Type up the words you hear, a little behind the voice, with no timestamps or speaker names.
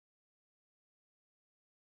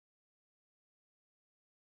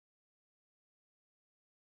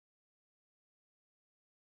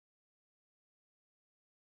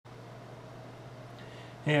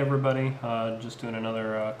Hey everybody, just doing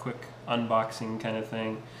another quick unboxing kind of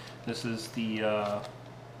thing. This is the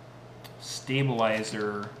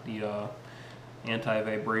stabilizer, the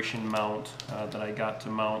anti-vibration mount that I got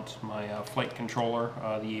to mount my flight controller,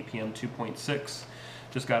 the APM 2.6.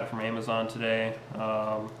 Just got it from Amazon today.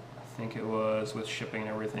 I think it was, with shipping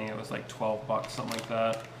and everything, it was like 12 bucks, something like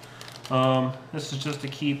that. This is just to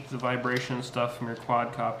keep the vibration stuff from your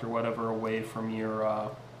quadcopter, whatever, away from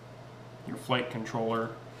your flight controller.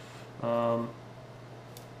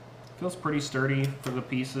 Feels pretty sturdy for the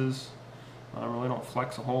pieces. Really don't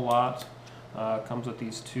flex a whole lot. Comes with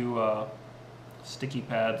these two sticky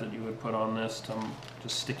pads that you would put on this to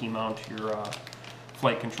just sticky mount your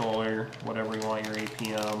flight controller, whatever you want, your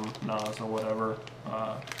APM, NAS, or whatever,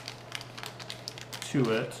 to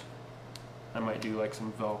it. I might do like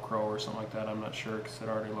some Velcro or something like that, I'm not sure, because it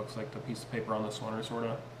already looks like the piece of paper on this one are sort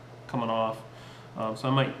of coming off. So I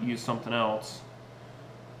might use something else.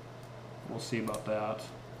 We'll see about that.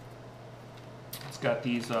 It's got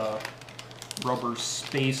these rubber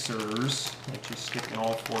spacers that you stick in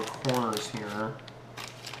all four corners here.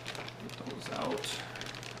 Get those out.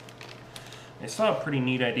 I saw a pretty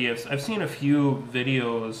neat idea. I've seen a few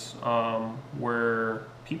videos where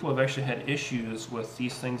people have actually had issues with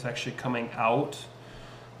these things actually coming out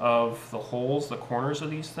of the holes, the corners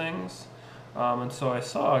of these things. And so I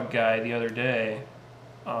saw a guy the other day,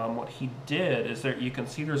 what he did is you can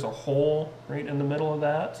see there's a hole right in the middle of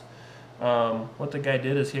that. What the guy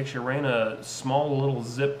did is he actually ran a small little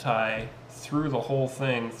zip tie through the whole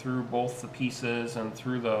thing, through both the pieces and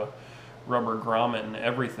through the rubber grommet and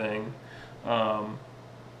everything,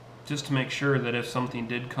 just to make sure that if something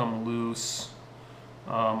did come loose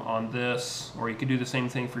on this, or you could do the same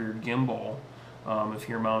thing for your gimbal, if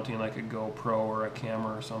you're mounting like a GoPro or a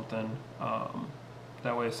camera or something.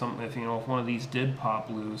 That way, if one of these did pop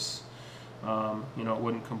loose, it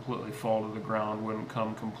wouldn't completely fall to the ground, wouldn't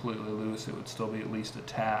come completely loose. It would still be at least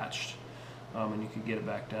attached, and you could get it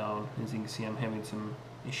back down. As you can see, I'm having some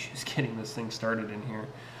issues getting this thing started in here.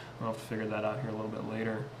 I'll have to figure that out here a little bit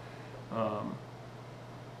later.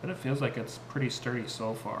 But it feels like it's pretty sturdy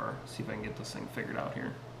so far. See if I can get this thing figured out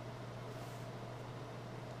here.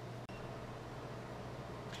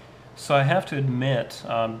 So I have to admit,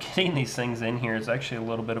 getting these things in here is actually a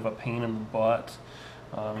little bit of a pain in the butt.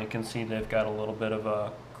 You can see they've got a little bit of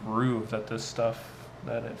a groove that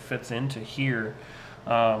it fits into here.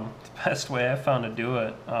 The best way I found to do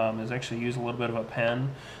it is actually use a little bit of a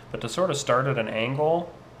pen, but to sort of start at an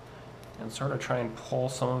angle and sort of try and pull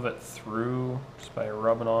some of it through just by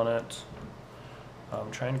rubbing on it.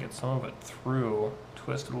 Trying to get some of it through,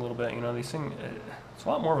 twist it a little bit. These things, it's a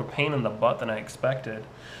lot more of a pain in the butt than I expected.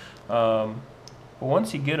 But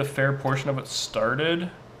once you get a fair portion of it started,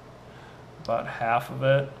 about half of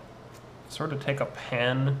it, sort of take a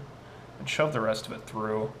pen and shove the rest of it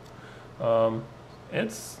through.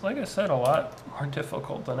 It's, like I said, a lot more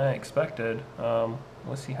difficult than I expected.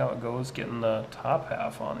 We'll see how it goes getting the top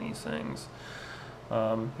half on these things.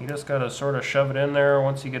 You just got to sort of shove it in there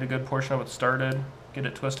once you get a good portion of it started, get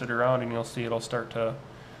it twisted around, and you'll see it'll start to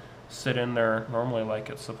sit in there normally like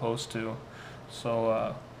it's supposed to.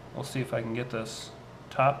 So we'll see if I can get this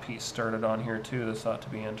top piece started on here too. This ought to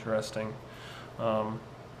be interesting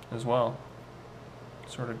as well.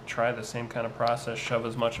 Sort of try the same kind of process, shove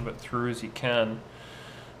as much of it through as you can,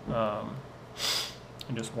 and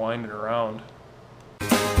just wind it around.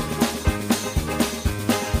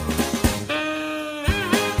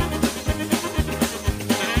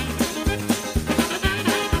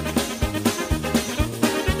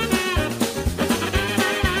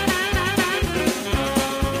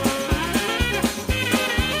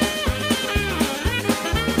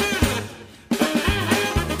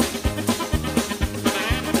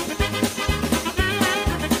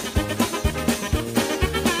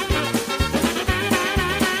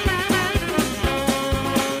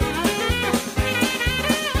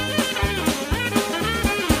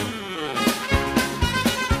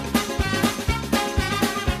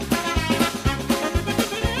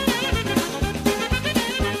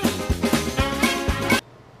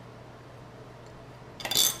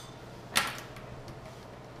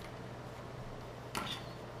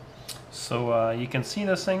 So you can see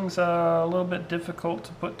this thing's a little bit difficult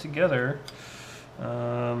to put together.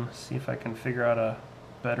 See if I can figure out a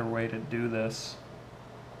better way to do this.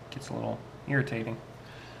 Gets a little irritating,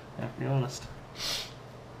 I have to be honest.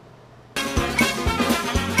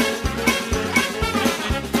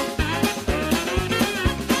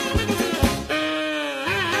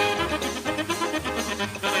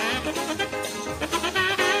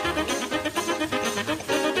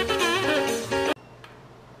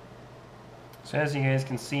 So as you guys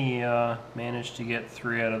can see, managed to get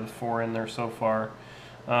 3 out of the 4 in there so far.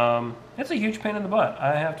 It's a huge pain in the butt,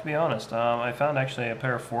 I have to be honest. I found actually a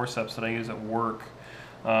pair of forceps that I use at work.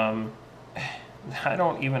 I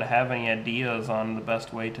don't even have any ideas on the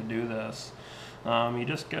best way to do this. You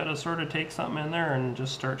just gotta sort of take something in there and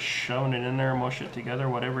just start shoving it in there, mush it together,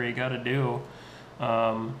 whatever you gotta do.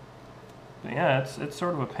 But yeah, it's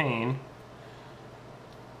sort of a pain.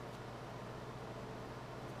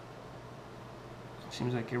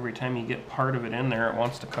 Seems like every time you get part of it in there, it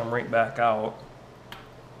wants to come right back out.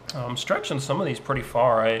 I'm stretching some of these pretty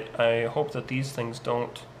far. I hope that these things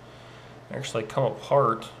don't actually come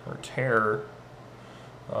apart or tear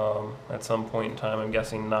at some point in time. I'm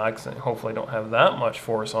guessing not, 'cause hopefully I don't have that much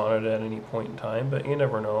force on it at any point in time, but you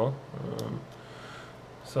never know.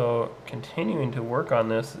 So continuing to work on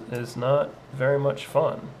this is not very much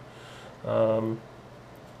fun.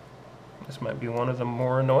 This might be one of the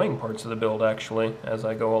more annoying parts of the build, actually, as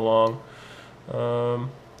I go along.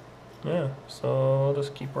 Yeah, so I'll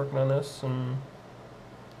just keep working on this, and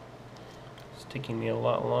it's taking me a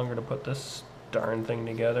lot longer to put this darn thing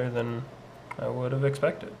together than I would have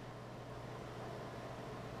expected.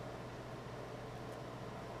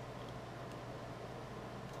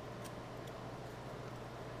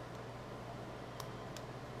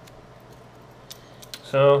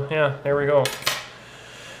 So yeah, there we go.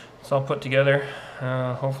 It's all put together.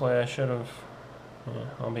 Hopefully I should have.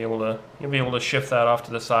 You'll be able to shift that off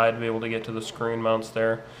to the side to be able to get to the screen mounts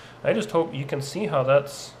there. I just hope you can see how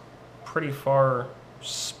that's pretty far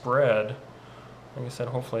spread. Like I said,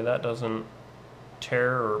 hopefully that doesn't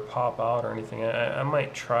tear or pop out or anything. I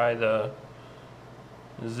might try the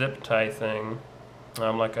zip tie thing,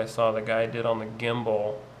 like I saw the guy did on the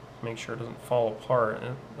gimbal. Make sure it doesn't fall apart.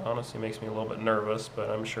 It honestly makes me a little bit nervous,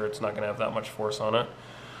 but I'm sure it's not going to have that much force on it.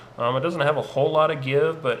 It doesn't have a whole lot of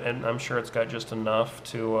give, but I'm sure it's got just enough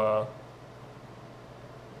to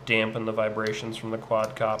dampen the vibrations from the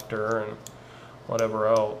quadcopter and whatever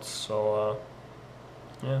else. So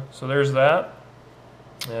yeah, so there's that.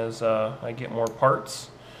 As I get more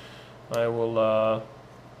parts, I will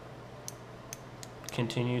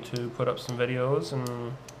continue to put up some videos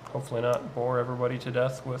and hopefully not bore everybody to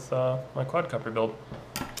death with my quadcopter build.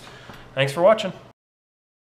 Thanks for watching.